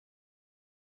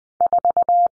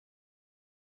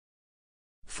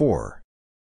4.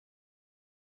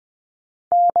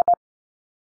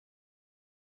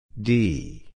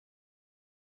 D.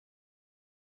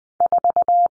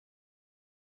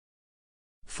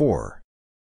 4.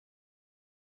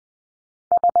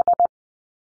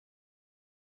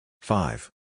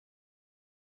 5.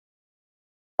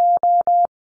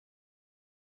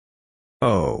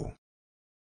 O.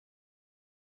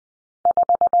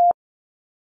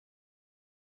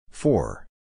 4.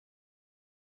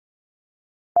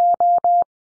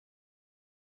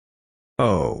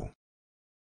 O.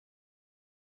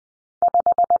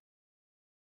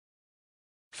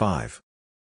 5.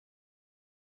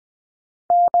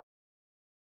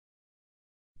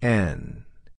 N.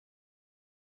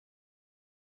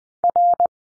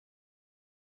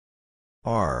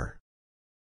 R.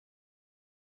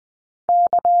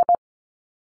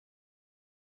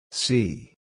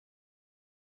 C.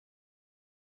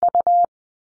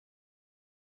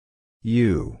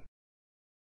 U.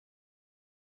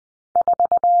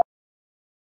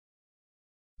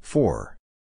 4.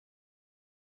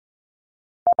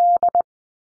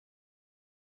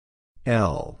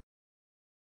 L.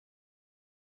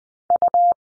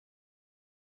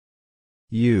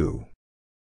 U.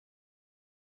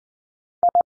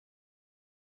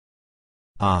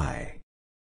 I.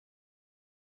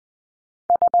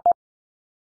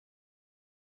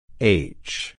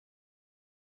 H.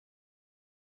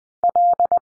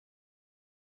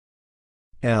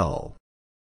 L.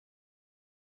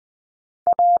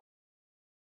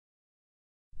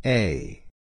 A.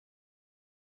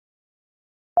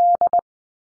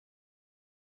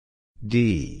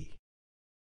 D.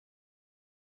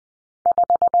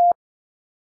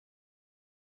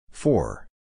 4.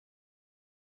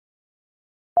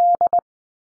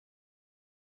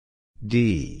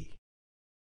 D.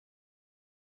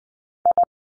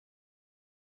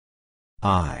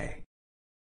 I.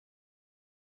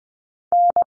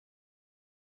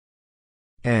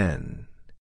 N.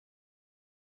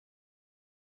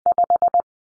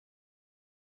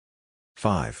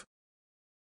 Five.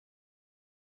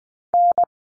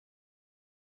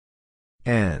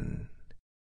 N.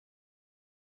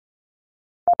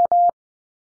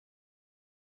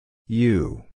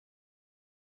 U.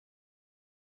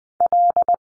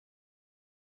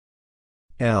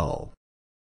 L.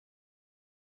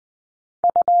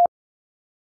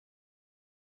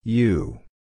 U.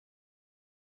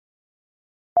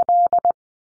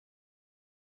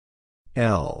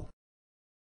 L.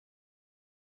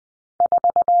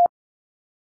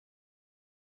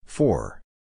 4.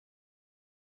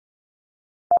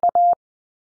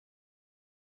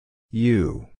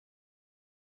 U.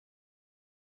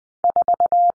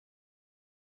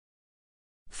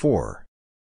 4.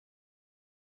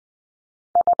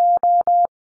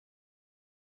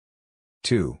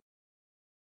 Two.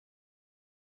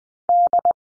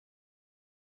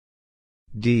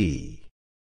 D.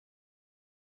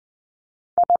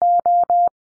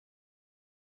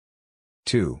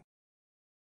 Two.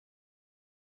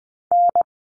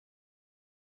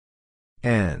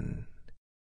 N.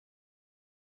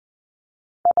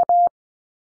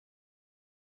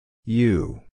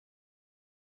 U.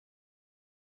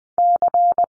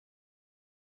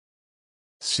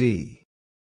 C.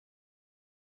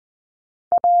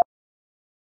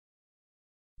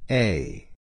 A.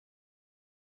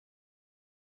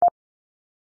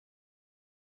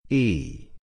 E.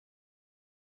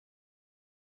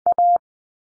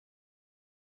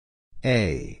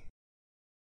 A.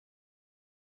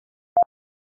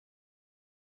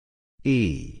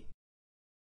 E.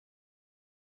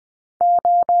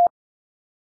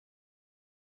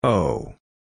 O.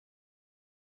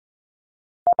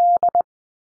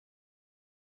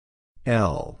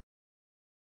 L.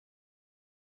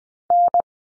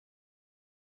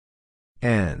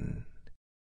 N.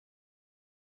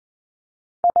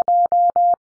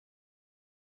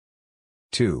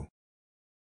 Two.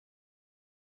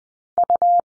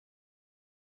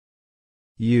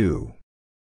 U.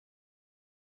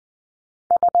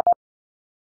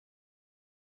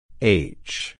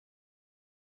 H.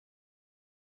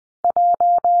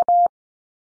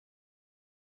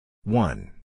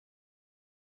 One.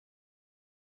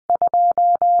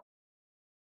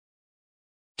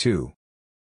 Two.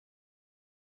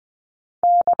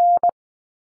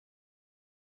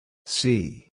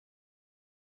 C.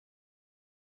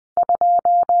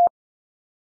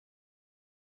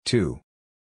 Two.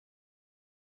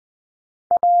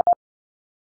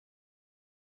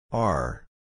 R.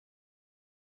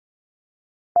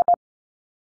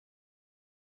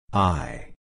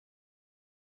 I.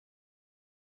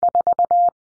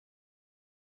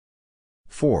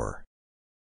 4.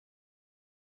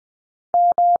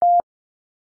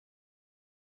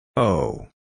 O.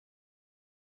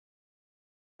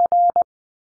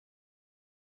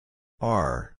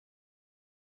 R.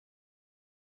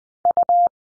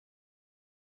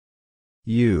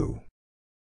 U.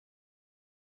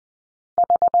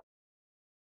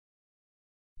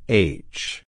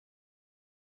 H.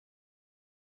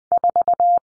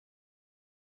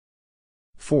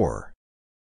 4.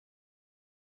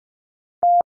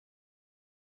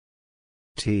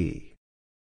 T.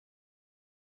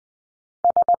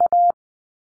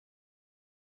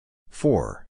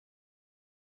 4.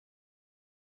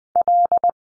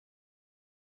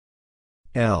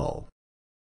 L.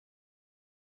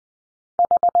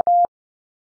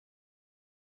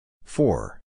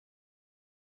 4.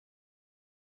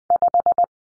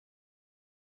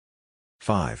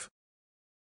 5.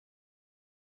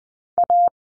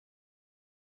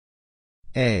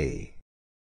 A.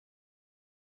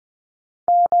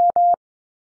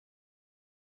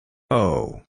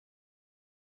 O.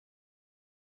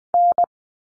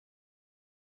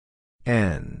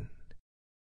 N.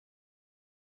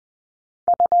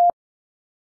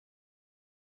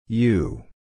 U.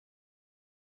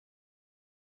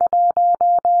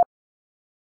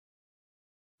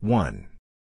 One.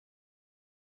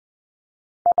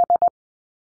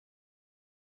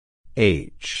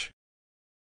 H.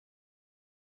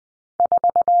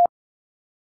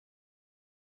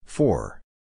 4.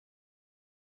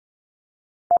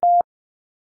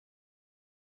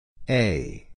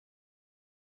 A.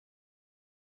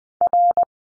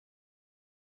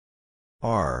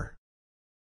 R.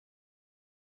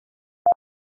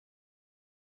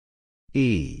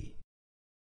 E.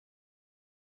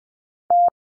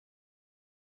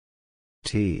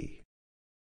 T.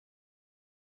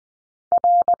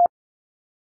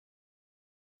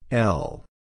 L.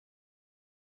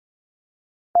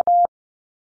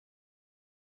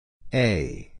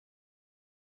 A.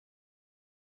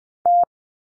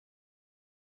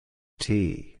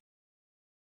 T.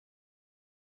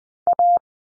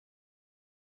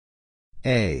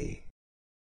 A.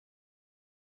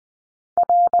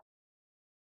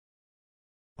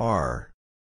 R.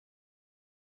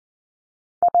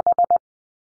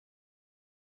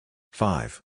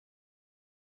 5.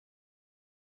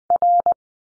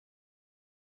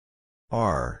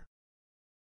 R.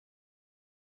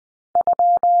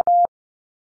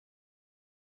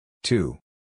 Two.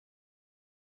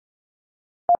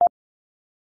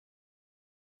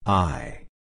 I.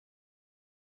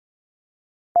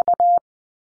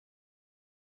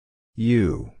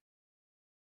 U.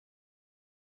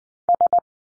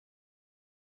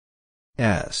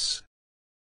 S.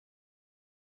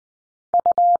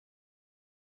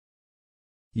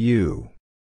 U.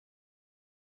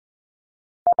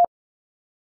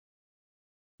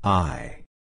 I.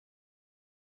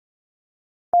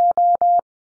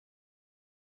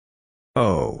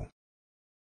 O.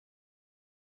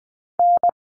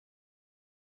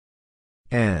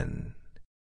 N.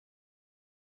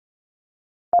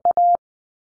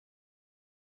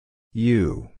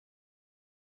 U.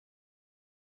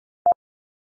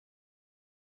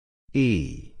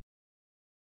 E.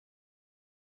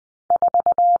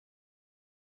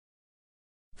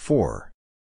 4.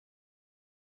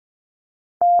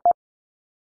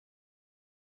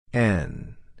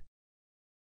 N.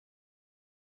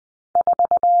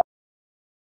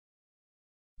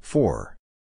 Four.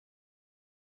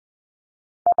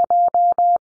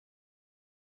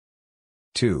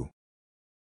 Two.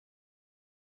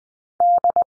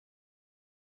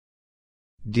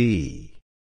 D.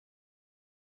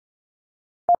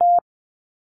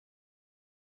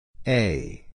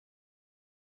 A.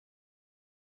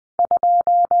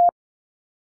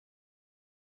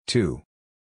 Two.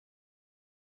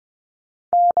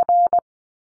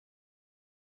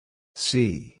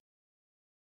 C.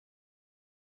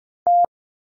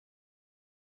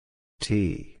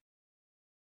 T.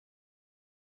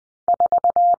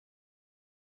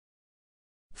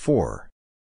 4.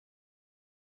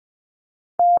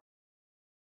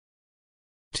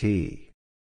 T.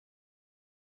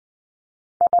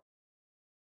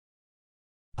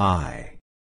 I.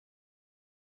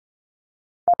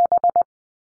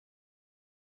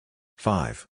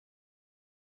 5.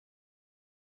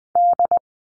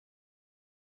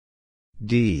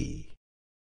 D.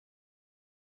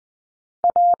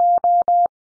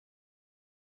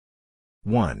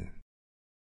 One.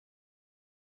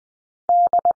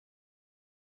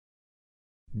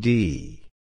 D.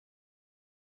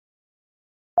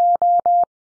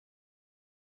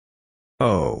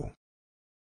 O.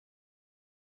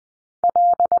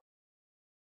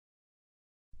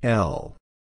 L.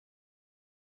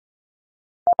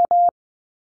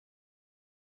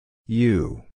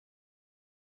 U.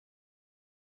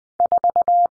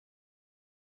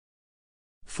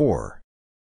 4.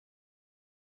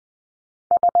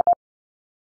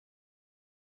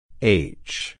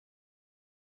 H.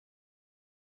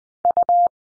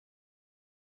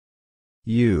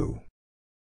 U.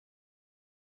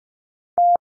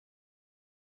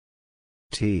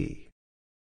 T.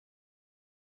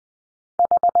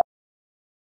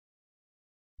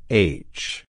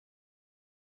 H.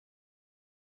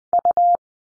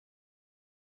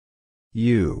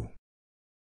 U.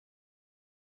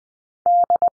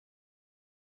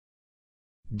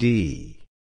 D.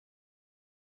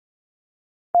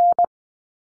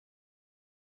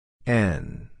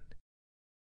 N.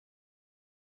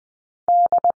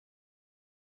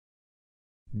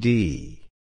 D.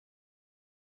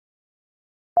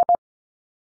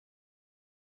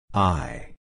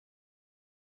 I.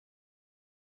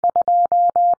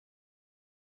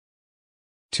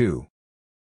 Two.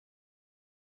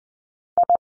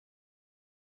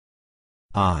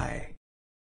 I.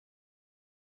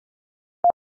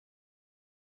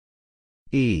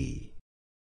 E.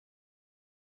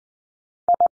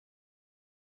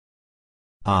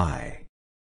 I.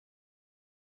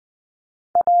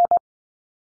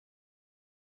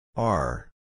 R.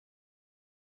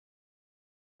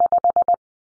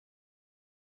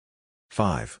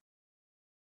 5.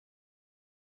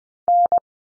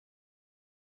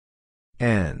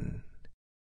 N.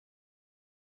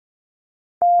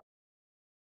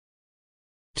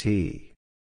 T.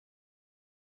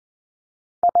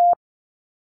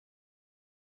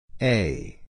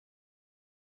 A.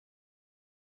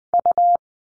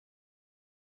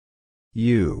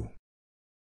 U.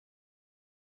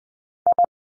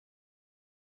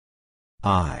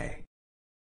 I.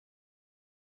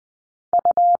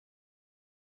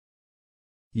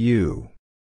 U.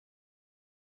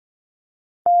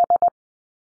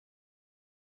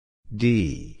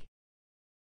 D.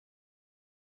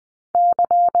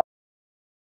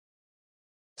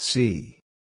 C.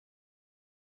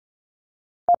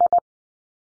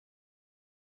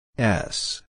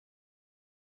 S.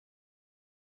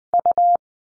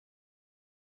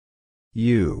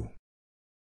 U.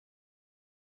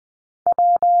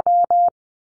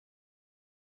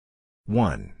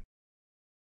 One.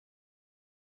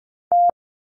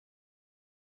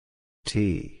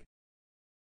 T.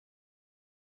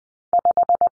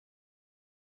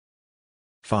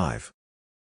 5.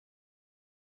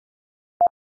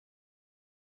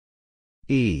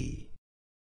 E.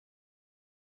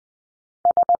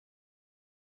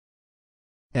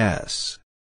 S.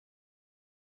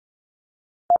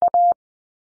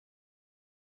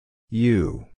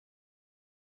 U.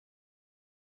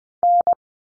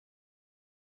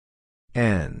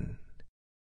 N.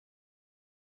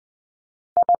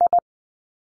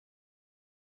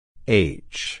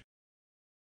 H.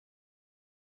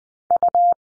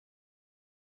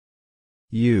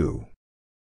 U.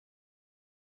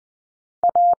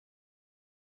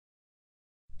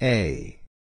 A.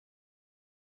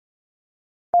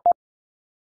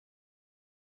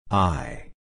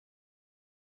 I.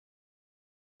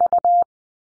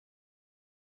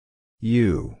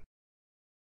 U.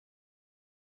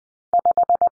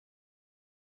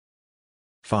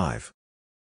 5.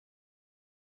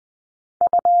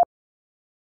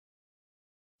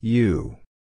 U.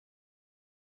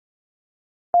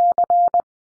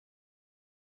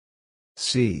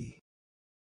 C.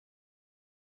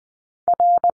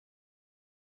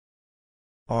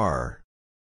 R.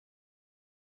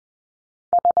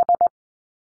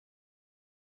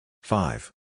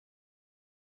 5.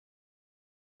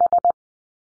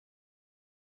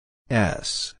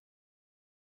 S.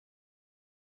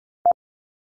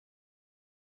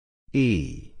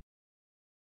 E.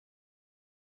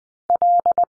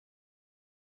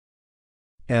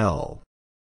 L.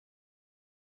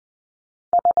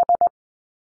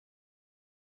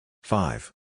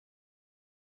 5.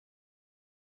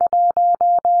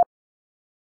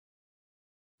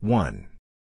 One.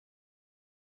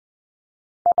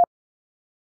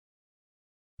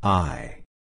 I.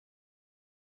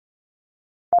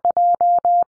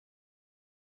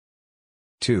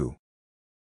 Two.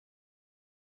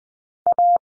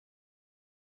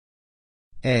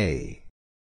 A.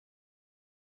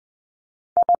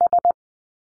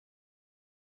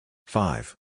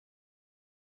 5.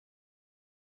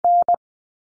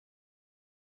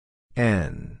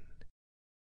 N.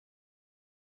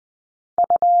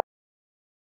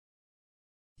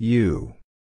 U.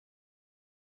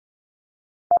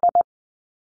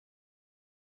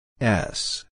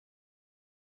 S.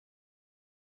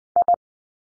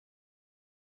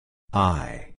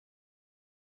 I.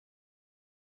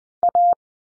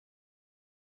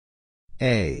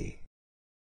 A.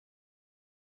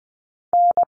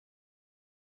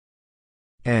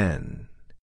 N.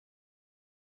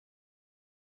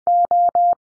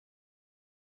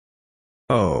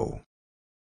 O.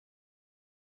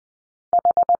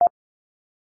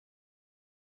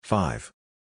 5.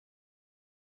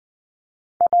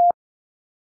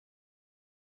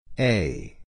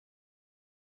 A.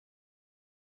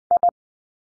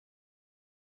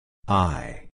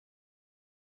 I.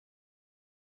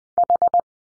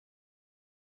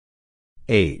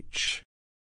 H.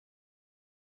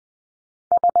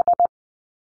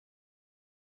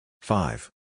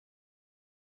 5.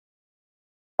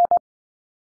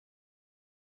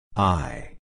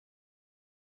 I.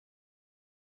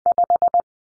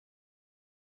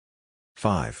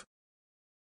 5.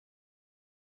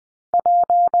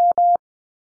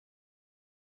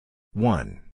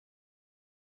 One.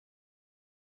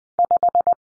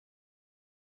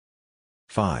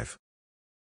 5.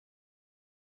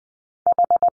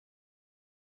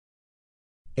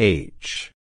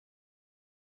 H.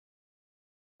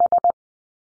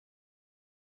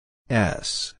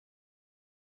 S.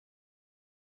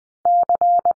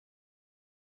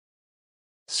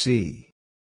 C.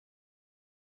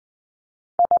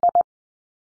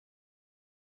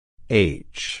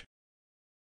 H.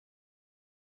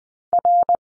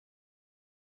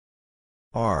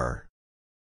 R.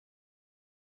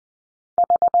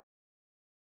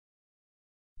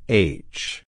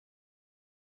 H.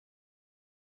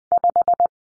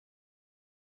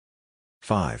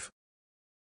 5.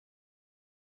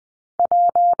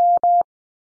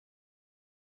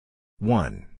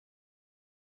 One.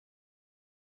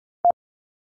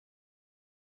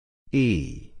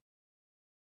 E.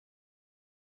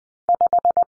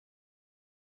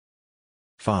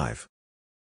 5.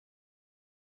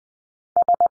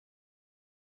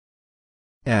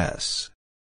 S.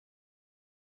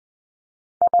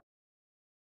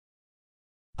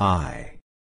 I.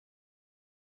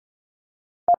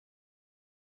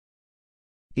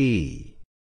 E.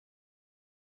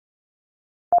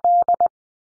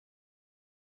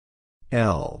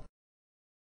 L.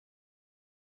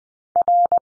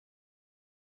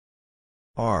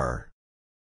 R.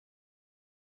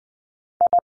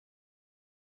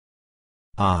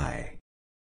 I.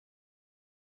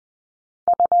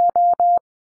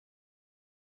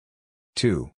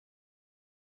 Two.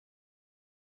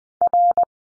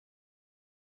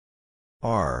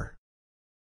 R.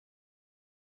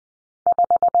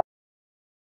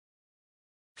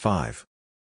 5.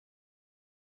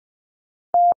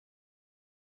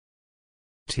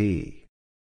 T.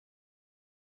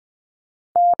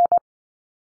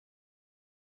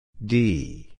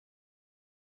 D.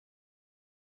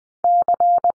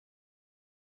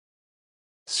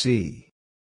 C.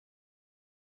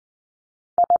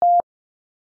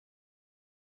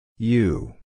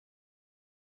 U.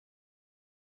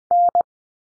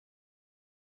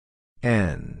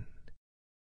 N.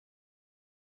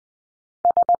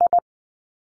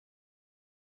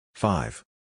 Five.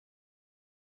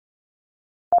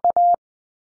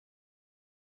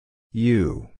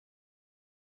 U.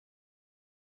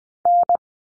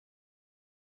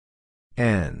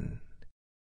 N.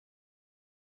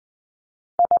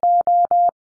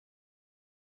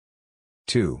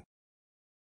 Two.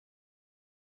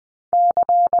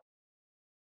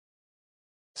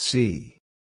 C.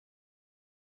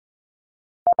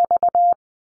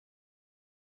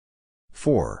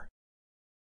 4.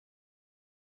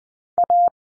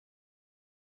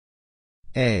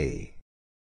 A.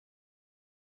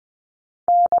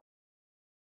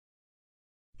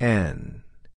 N.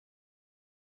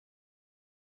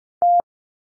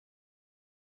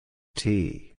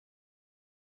 T.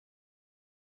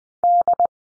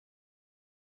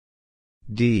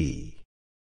 D.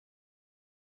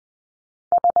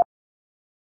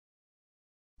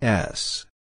 S.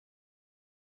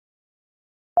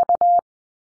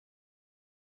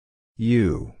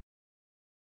 U.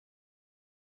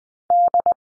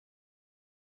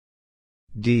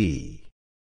 D.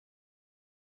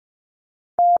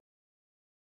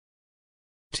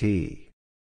 T.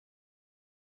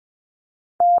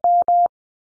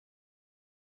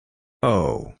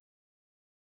 O.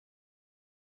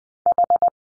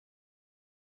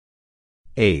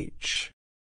 H.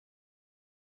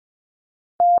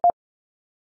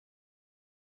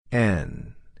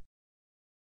 N.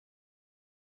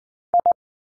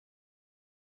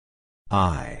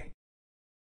 I.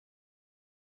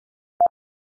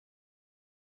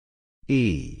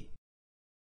 E.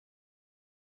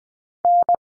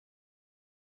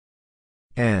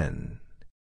 N.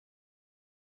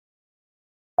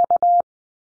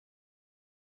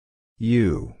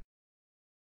 U.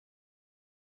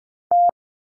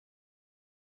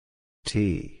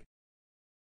 T.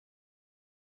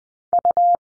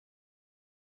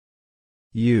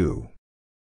 U.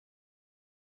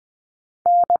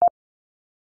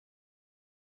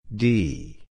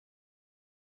 D.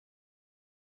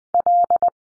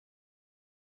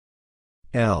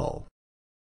 L.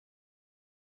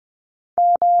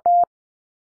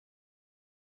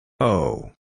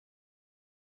 O.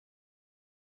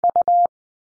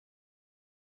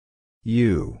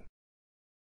 U.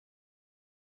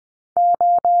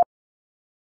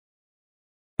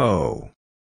 O.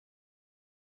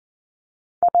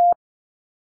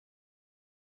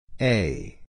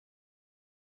 A.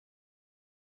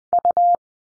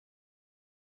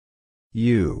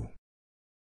 U.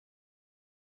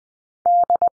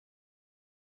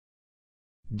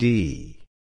 D.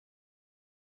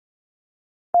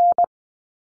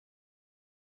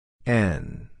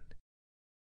 N.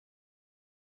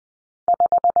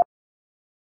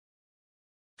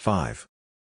 Five.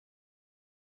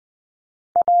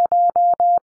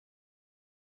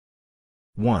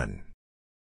 One.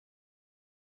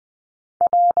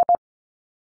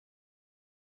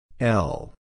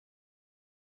 L.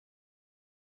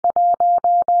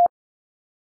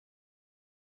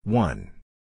 One.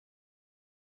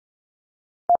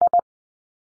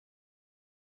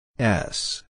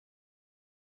 S.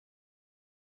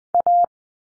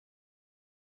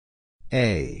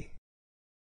 A.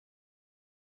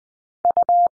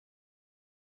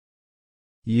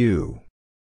 U.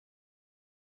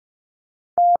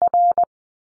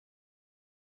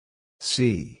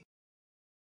 C.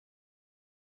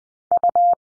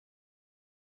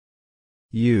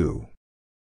 U.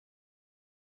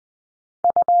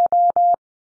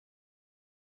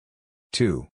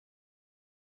 Two.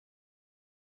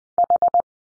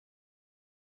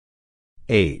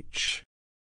 H.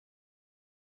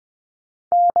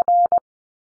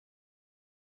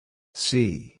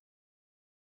 C.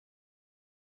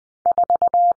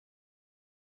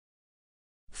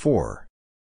 Four.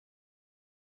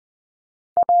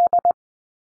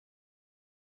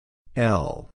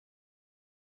 L.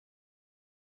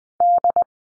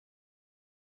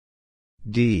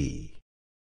 D.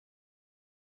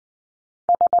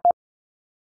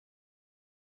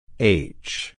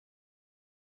 H.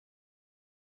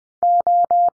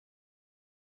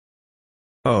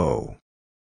 O.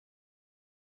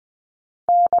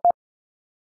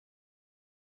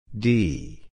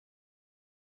 D.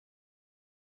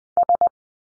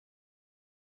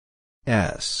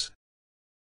 S.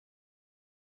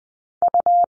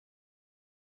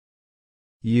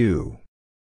 U.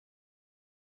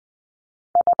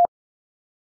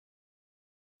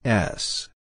 S.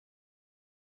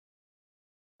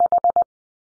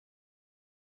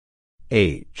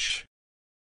 H.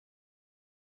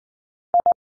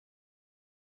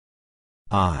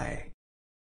 I.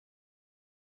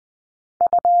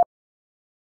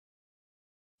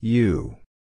 U.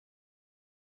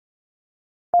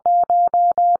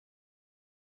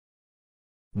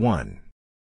 One.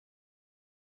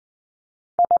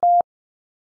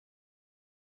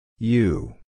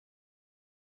 U.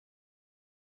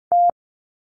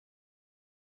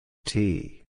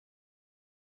 T.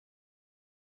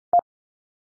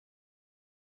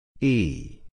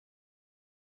 E.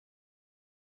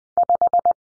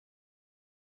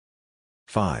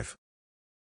 Five.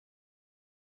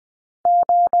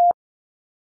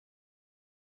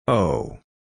 O.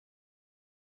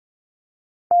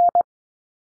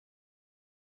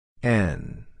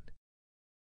 N.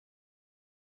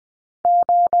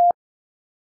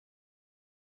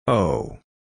 O.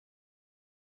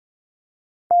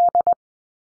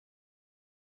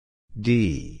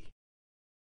 D.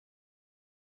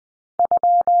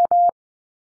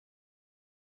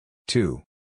 Two.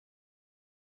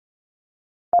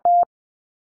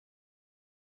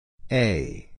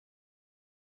 A.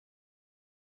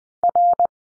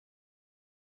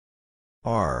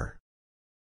 R.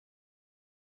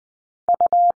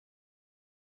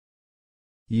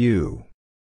 U.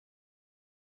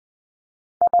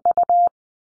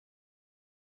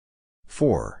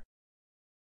 Four.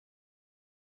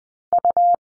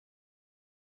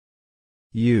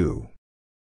 U.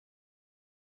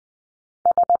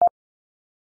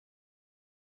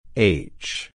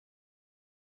 H.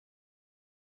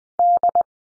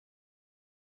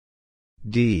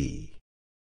 D.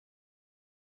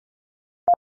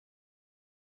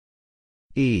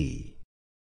 E.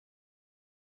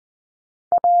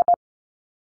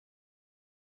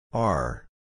 R.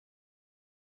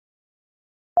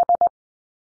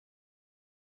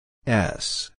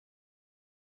 S.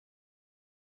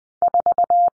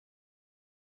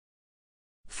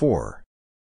 4.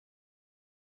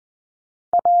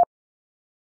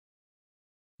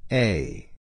 A.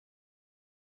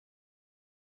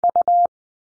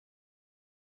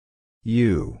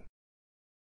 U.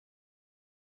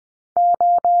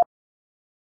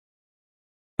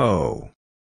 O.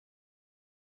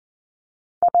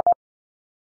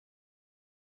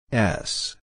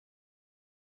 S.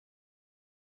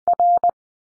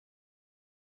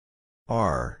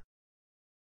 R.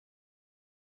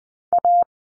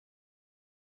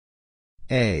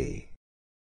 A.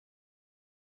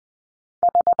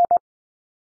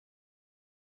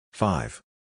 5.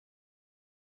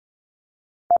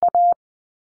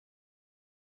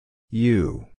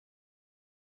 U.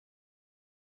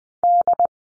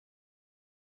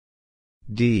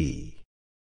 D.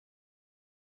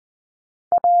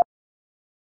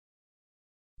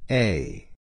 A.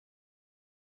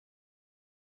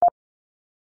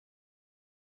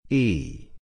 E.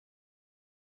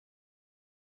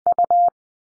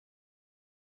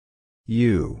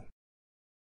 U.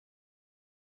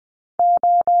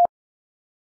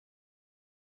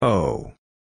 O.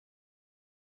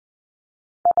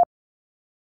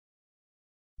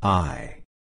 I.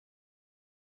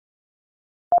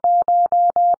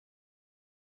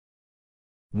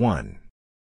 One.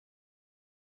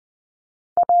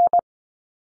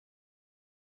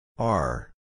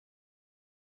 R.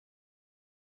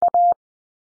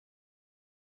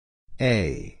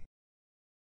 A.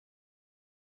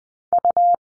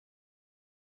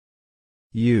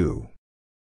 U.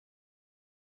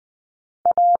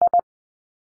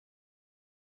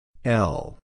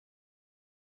 L.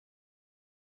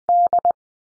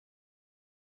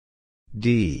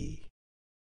 D.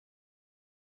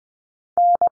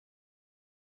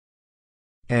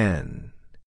 N.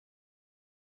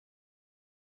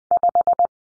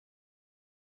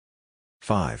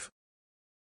 5.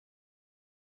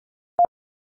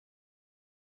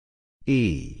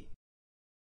 E.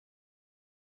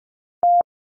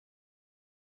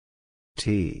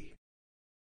 T.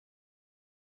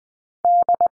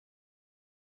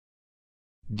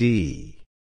 D.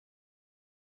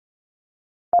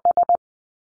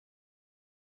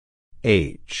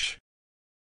 H.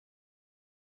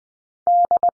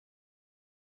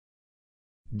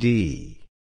 D.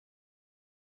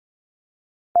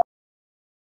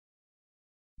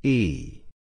 E.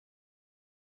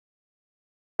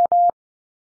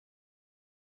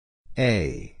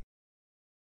 A.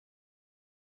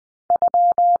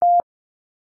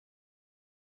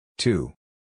 Two.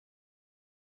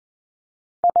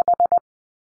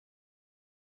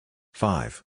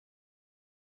 5.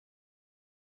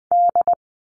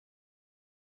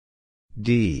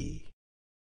 D.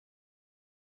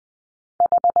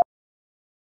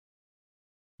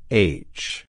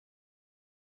 H.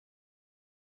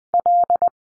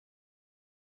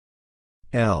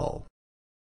 L.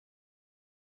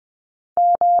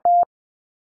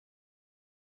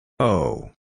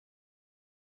 O.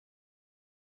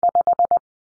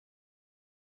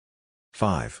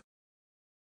 5.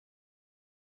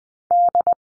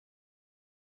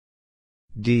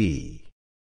 D.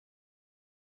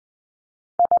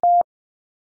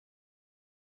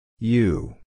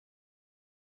 U.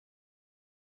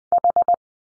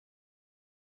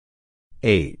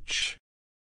 H.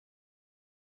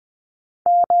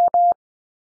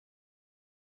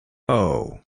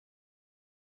 O.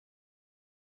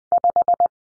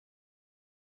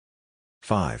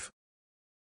 5.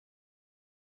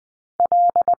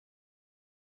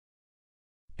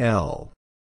 L.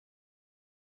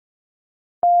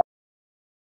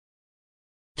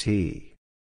 T.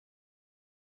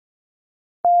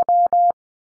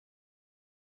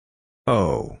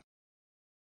 O.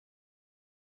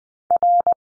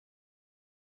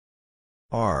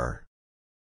 R.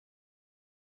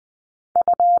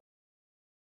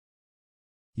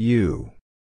 U.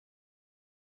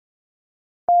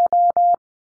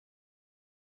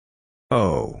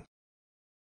 O.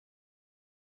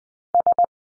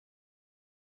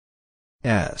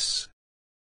 S.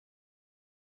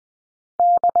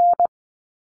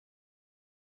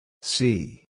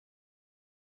 C.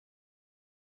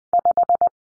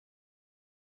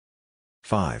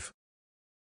 5.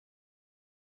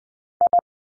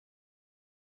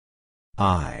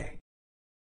 I.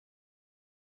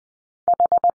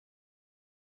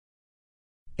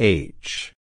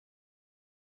 H.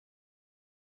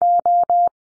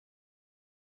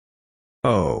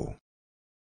 O.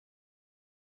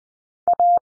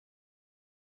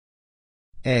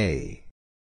 A.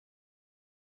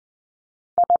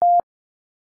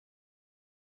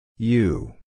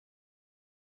 U.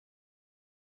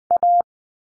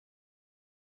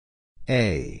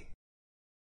 A.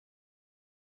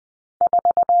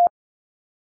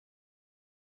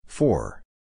 4.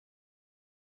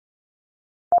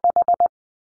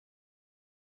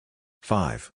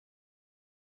 5.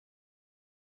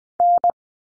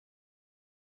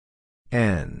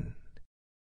 N.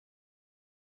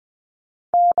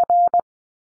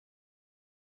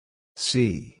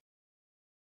 C.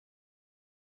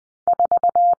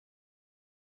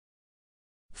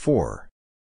 4.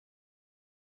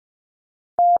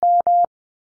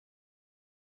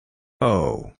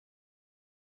 O.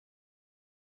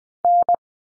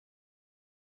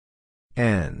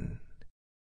 N.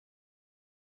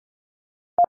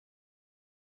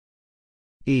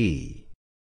 E.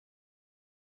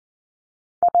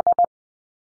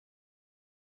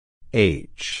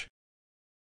 H.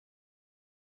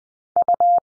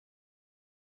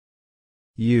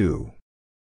 U.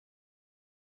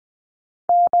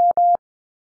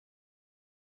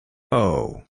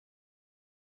 O.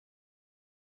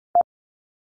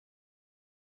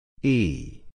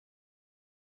 E.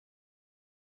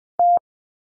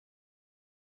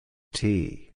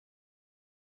 T.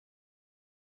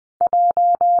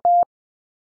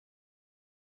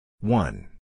 One.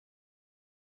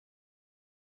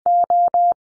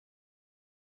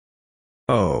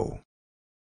 O.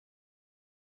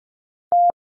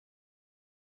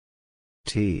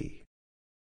 T.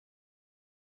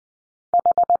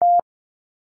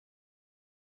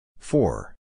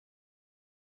 4.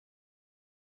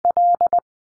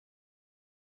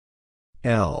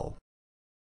 L.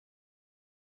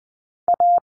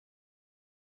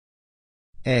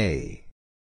 A.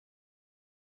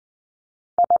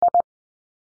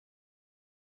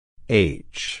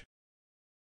 H.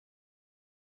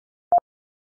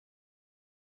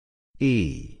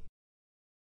 E.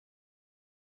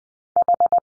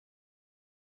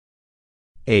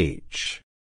 H.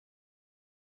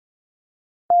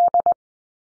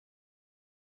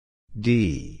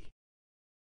 D.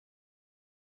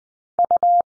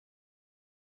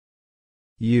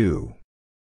 U.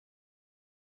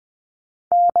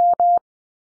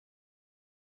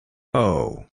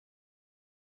 O.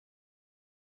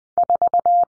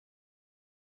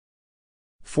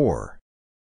 4.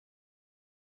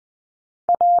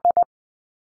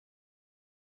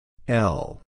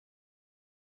 L.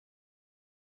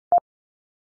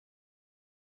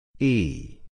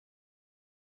 E.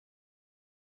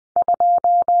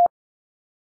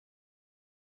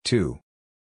 Two.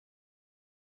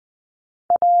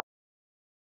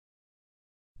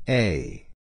 A.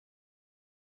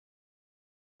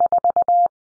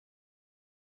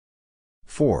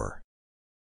 4.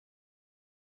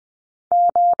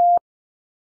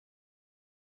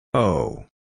 O.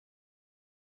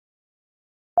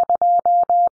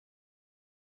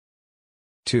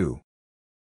 Two.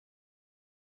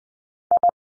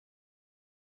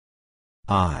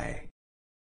 I.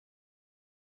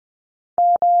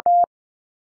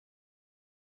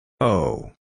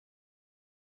 O.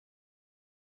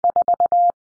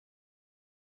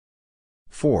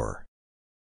 4.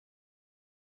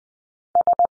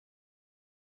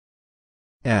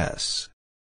 S.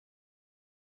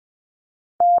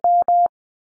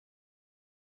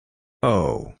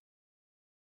 O.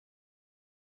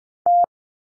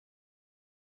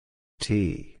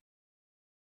 T.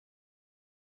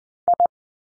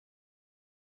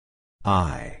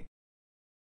 I.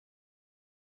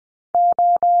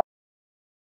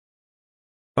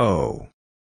 O.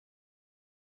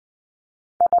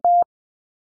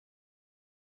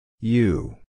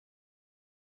 U.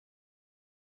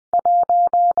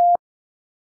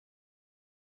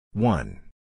 One.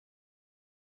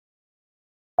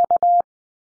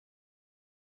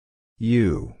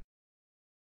 U.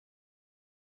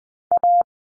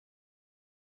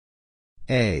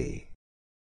 A.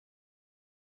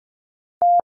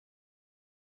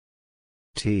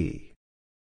 T.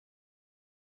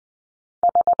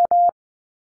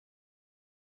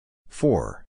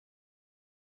 4.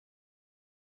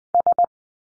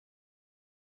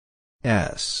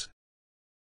 S.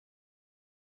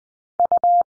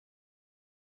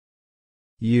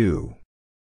 U.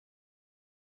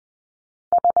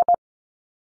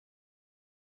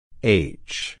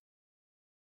 H.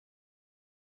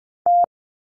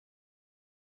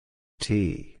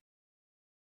 T.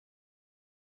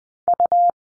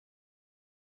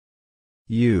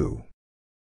 U.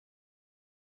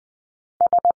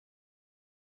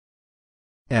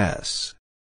 S.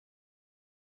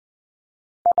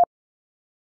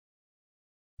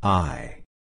 I.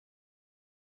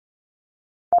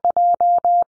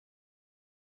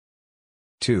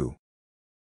 Two.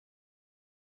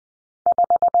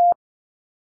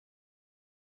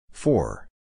 4.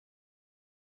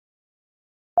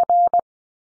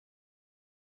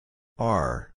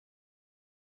 R.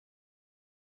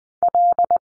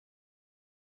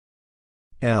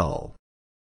 L.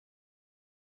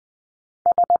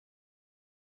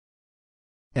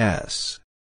 S.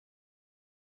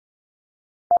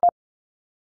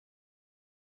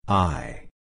 I.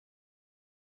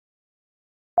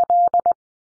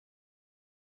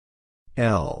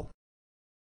 L.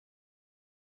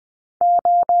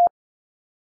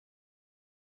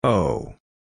 O.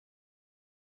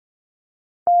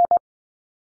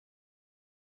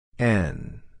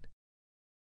 N.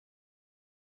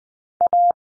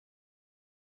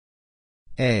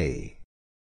 A.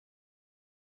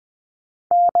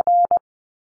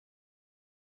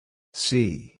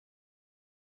 C.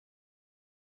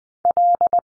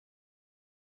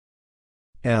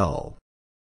 L.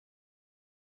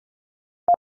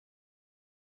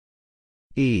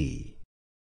 E.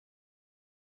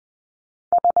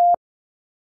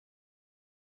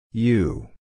 U.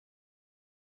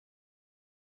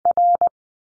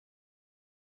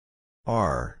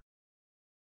 R.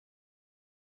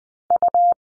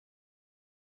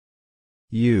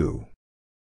 U.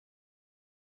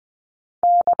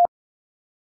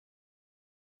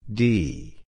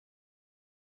 D.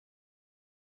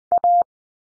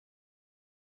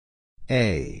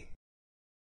 A.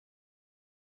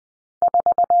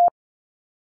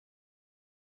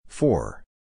 4.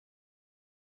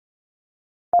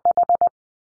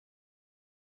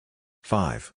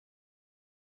 5.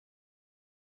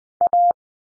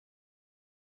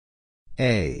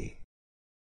 A.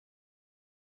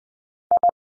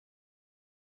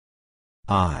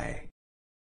 I.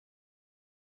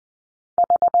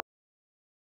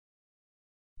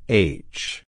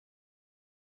 H.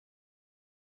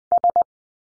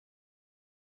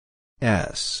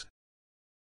 S.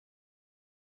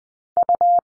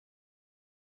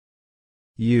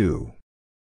 U.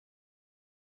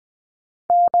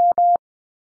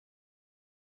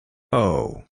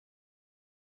 O.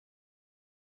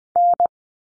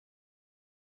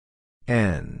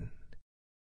 N.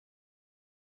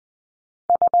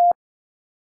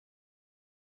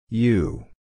 U.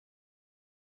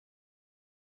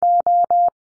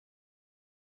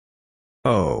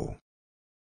 O.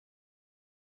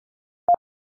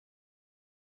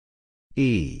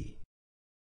 E.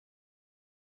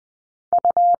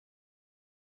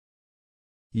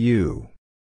 U.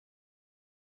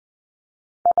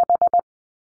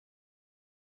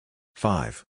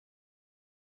 5.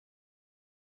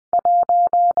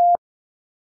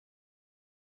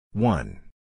 One.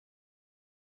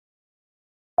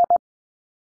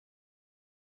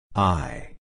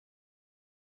 I.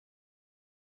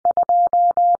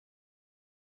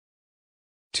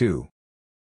 Two.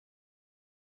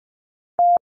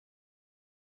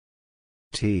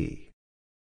 T.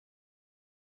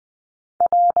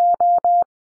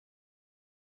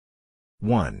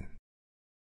 One.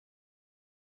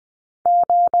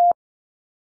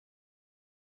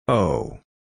 O.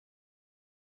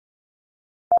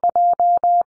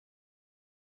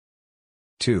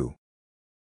 Two.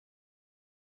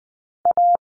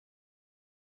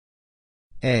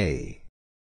 A.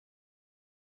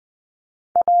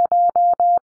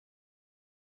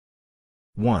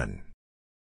 One.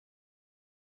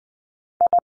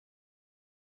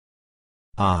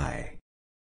 I.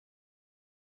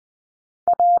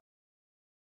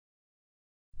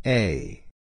 A.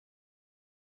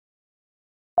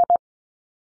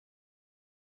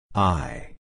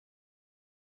 I.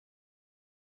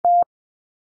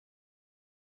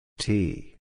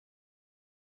 T.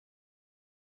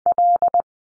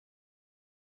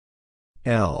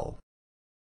 L.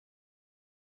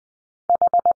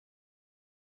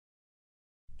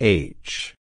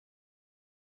 H.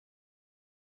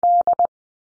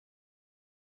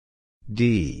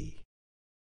 D.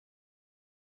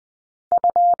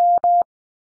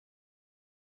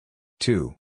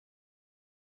 Two.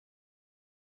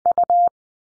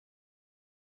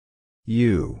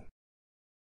 U.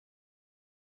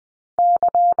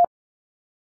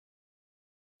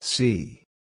 C.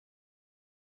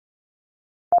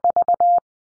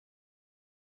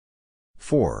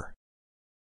 4.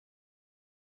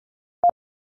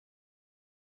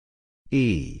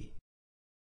 E.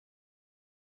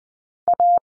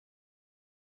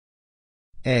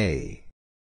 A.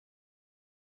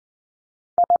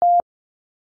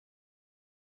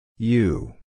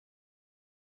 U.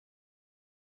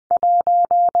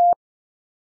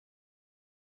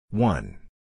 One.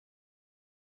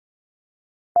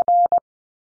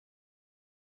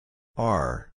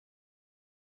 R.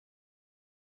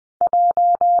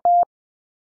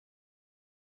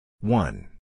 1.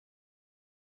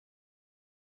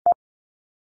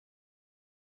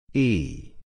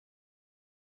 E.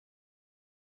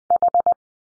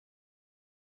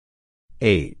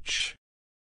 H.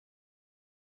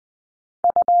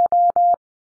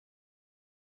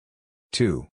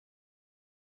 Two.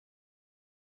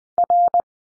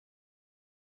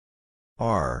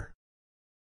 R.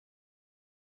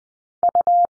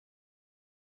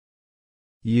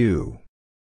 U.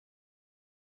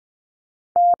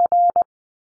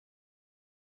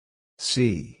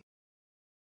 C.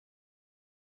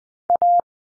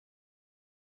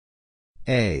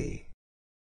 A.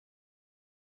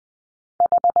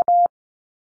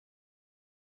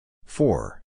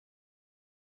 4.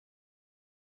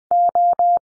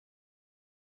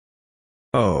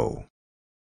 O.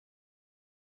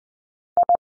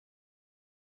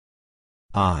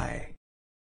 I.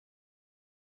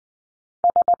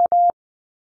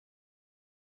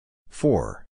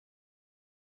 4.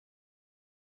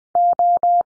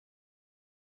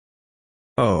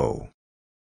 O.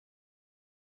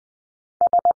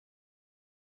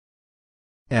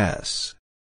 S.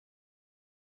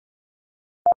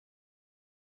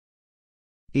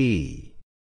 E.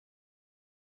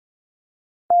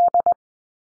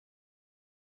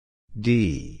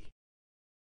 D.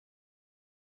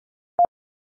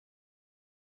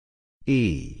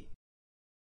 E.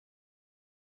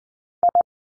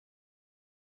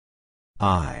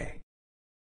 I.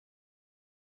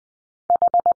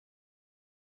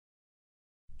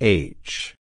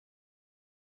 H.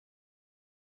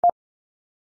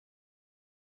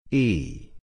 E.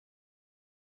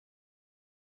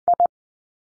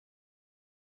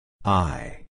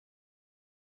 I.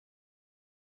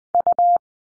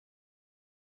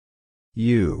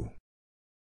 U.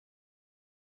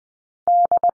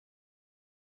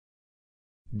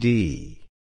 D.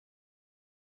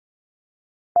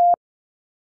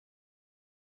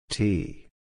 T.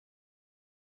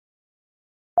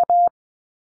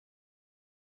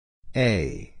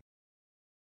 A.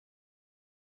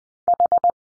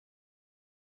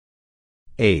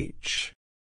 H.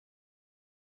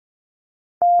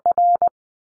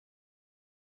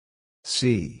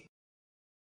 C.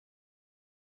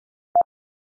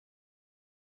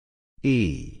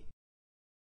 E.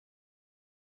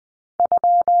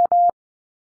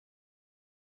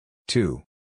 Two.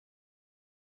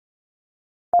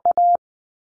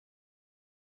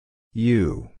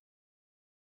 U.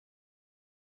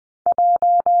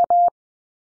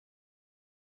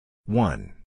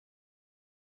 One.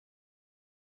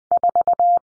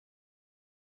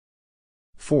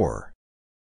 Four.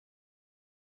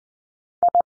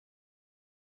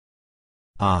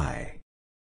 I.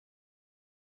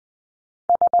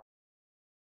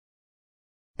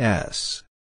 S.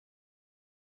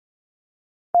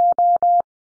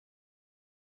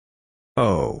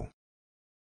 O.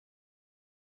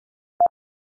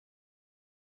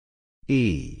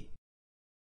 E.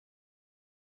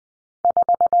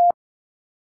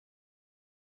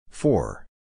 Four.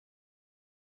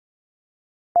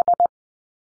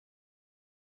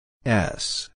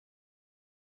 S.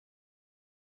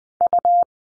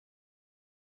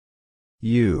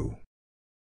 U.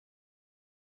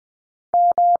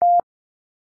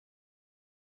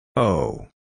 O.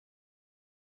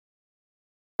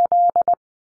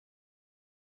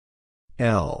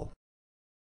 L.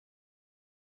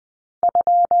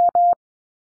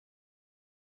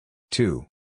 Two.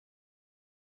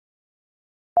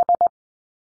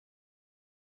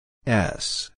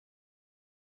 S.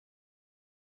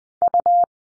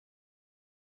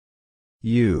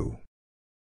 U.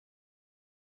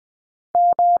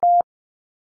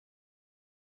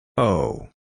 O.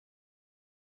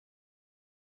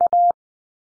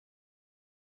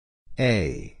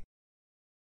 A.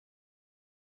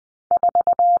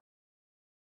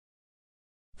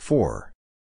 4.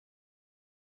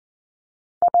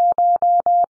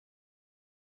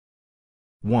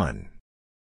 One.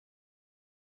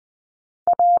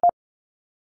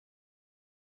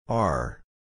 R.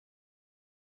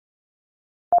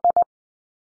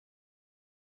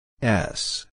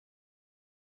 S.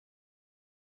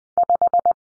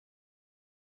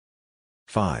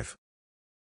 5.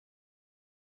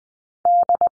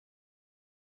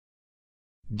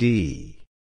 D.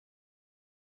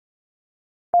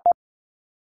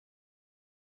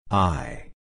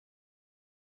 I.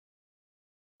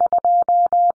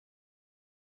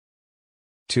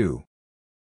 Two.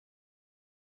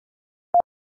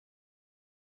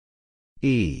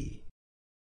 E.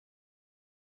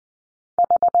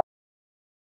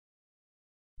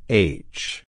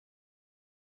 H.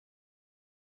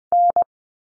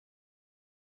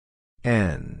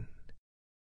 N.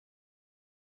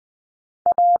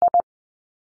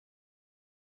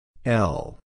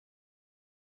 L.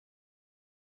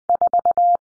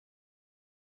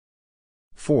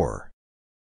 4.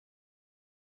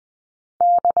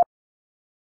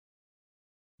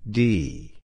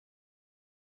 D.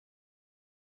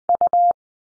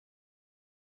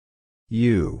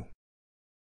 U.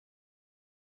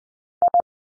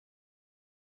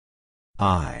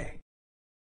 I.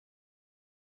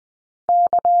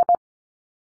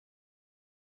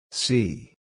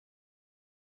 C.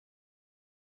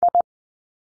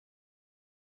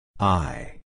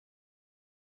 I.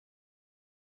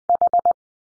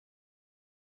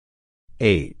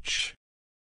 H.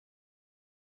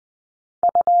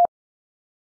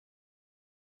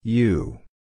 U.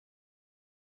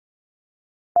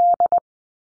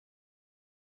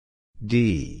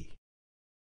 D.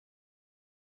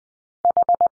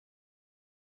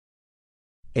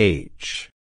 H.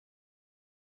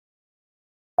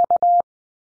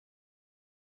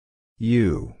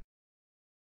 U.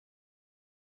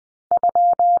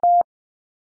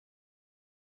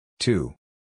 Two.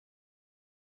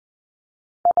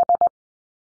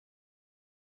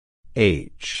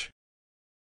 H.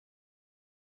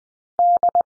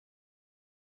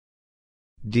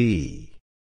 D.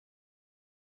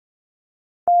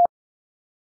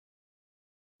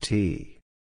 T.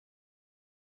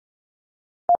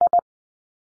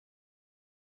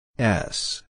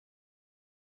 S.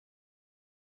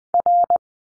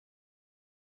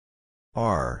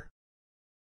 R.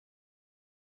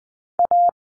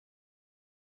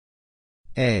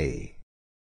 A.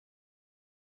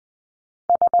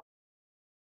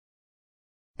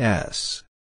 S.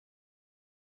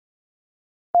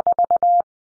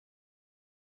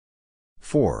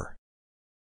 4.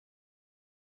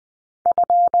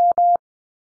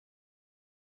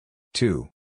 Two.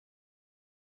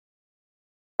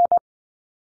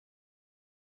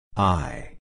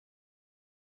 I.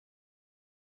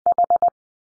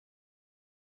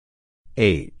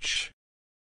 H.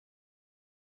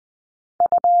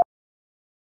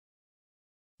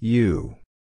 U.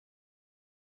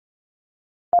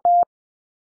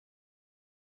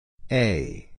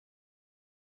 A.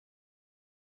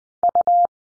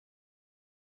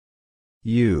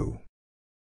 U.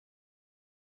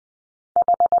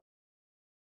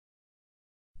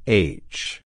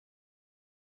 H.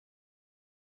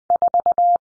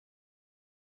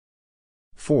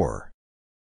 4.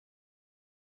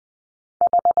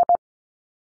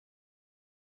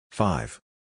 5.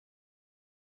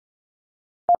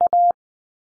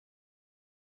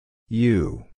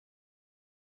 U.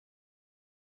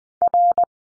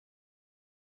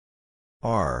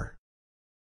 R.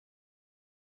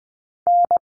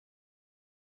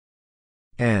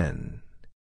 N.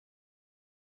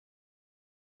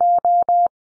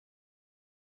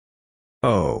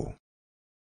 O.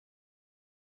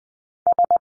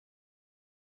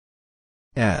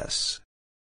 S.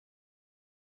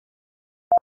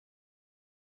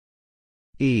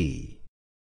 E.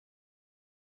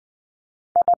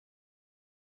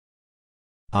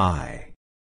 I.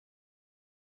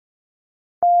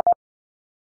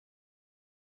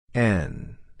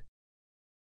 N.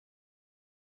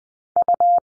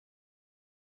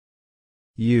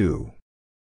 U.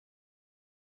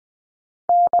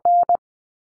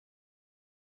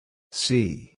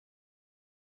 C.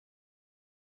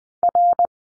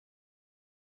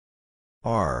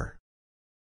 R.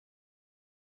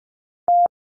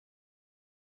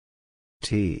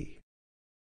 T.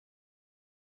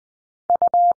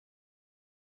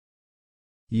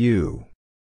 U.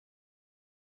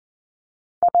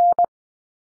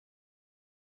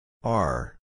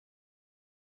 R.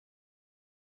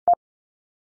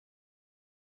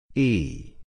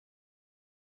 E.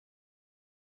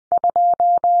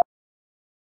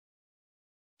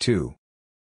 Two.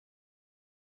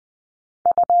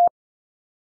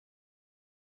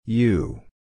 U.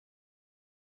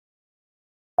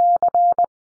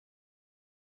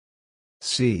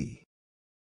 C.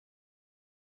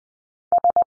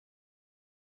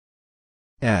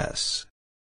 S.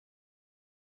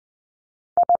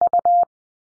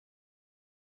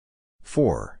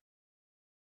 4.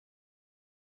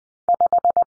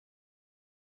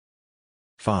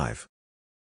 5.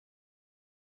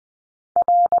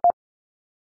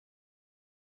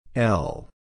 L.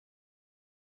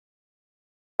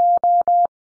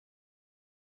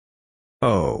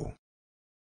 O.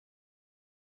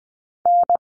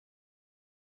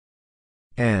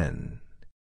 N.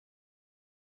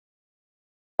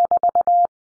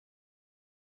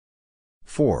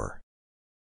 4.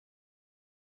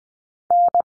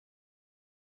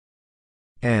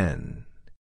 N.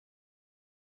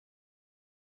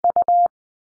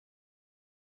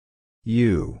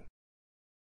 U.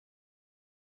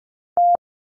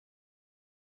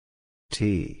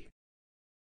 T.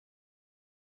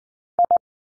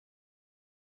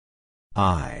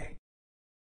 I.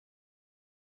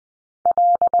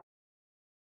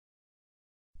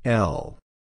 L.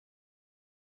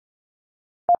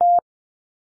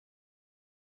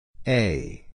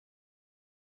 A.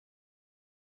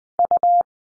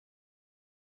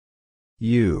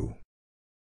 U.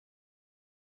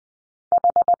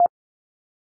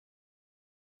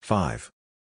 5.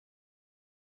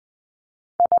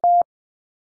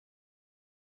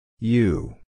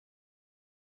 U.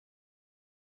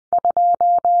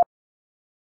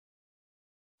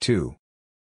 Two.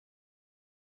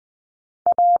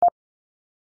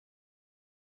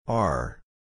 R.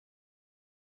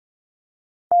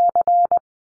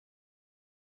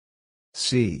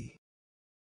 C.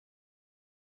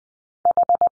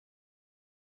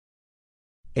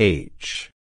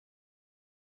 H.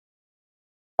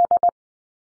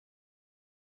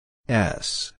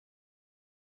 S.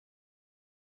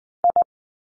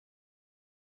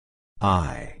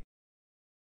 I.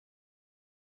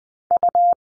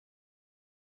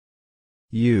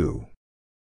 U.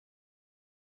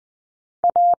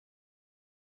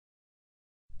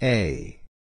 A.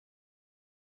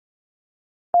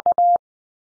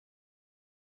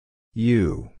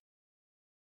 U.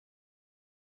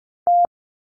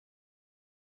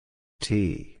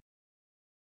 T.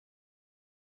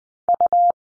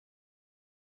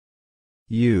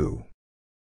 U.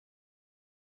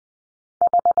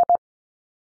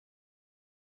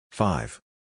 5.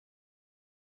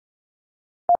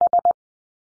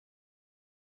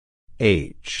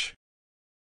 H.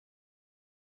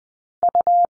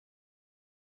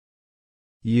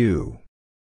 U.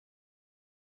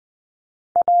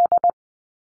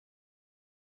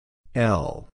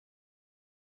 L.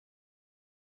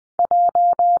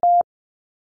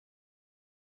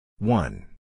 One.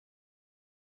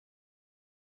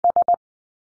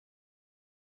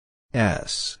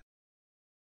 S.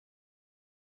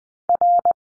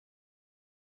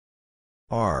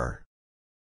 R.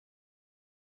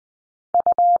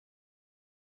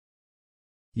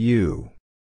 U.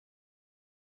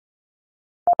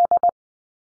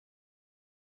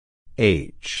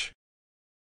 H.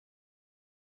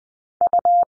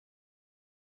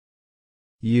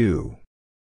 U.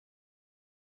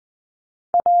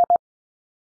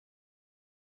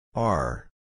 R.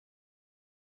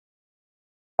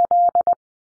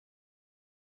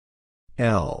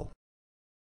 L.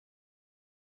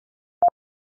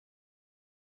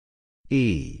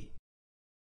 E.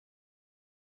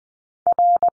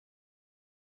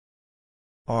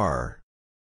 R.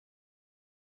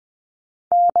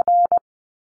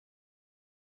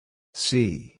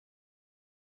 C.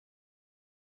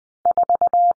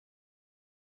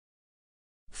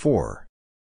 4.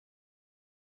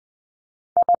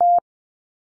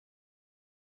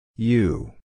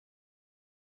 U.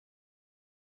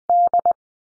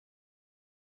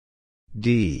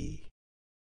 D.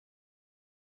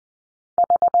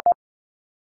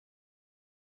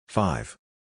 5.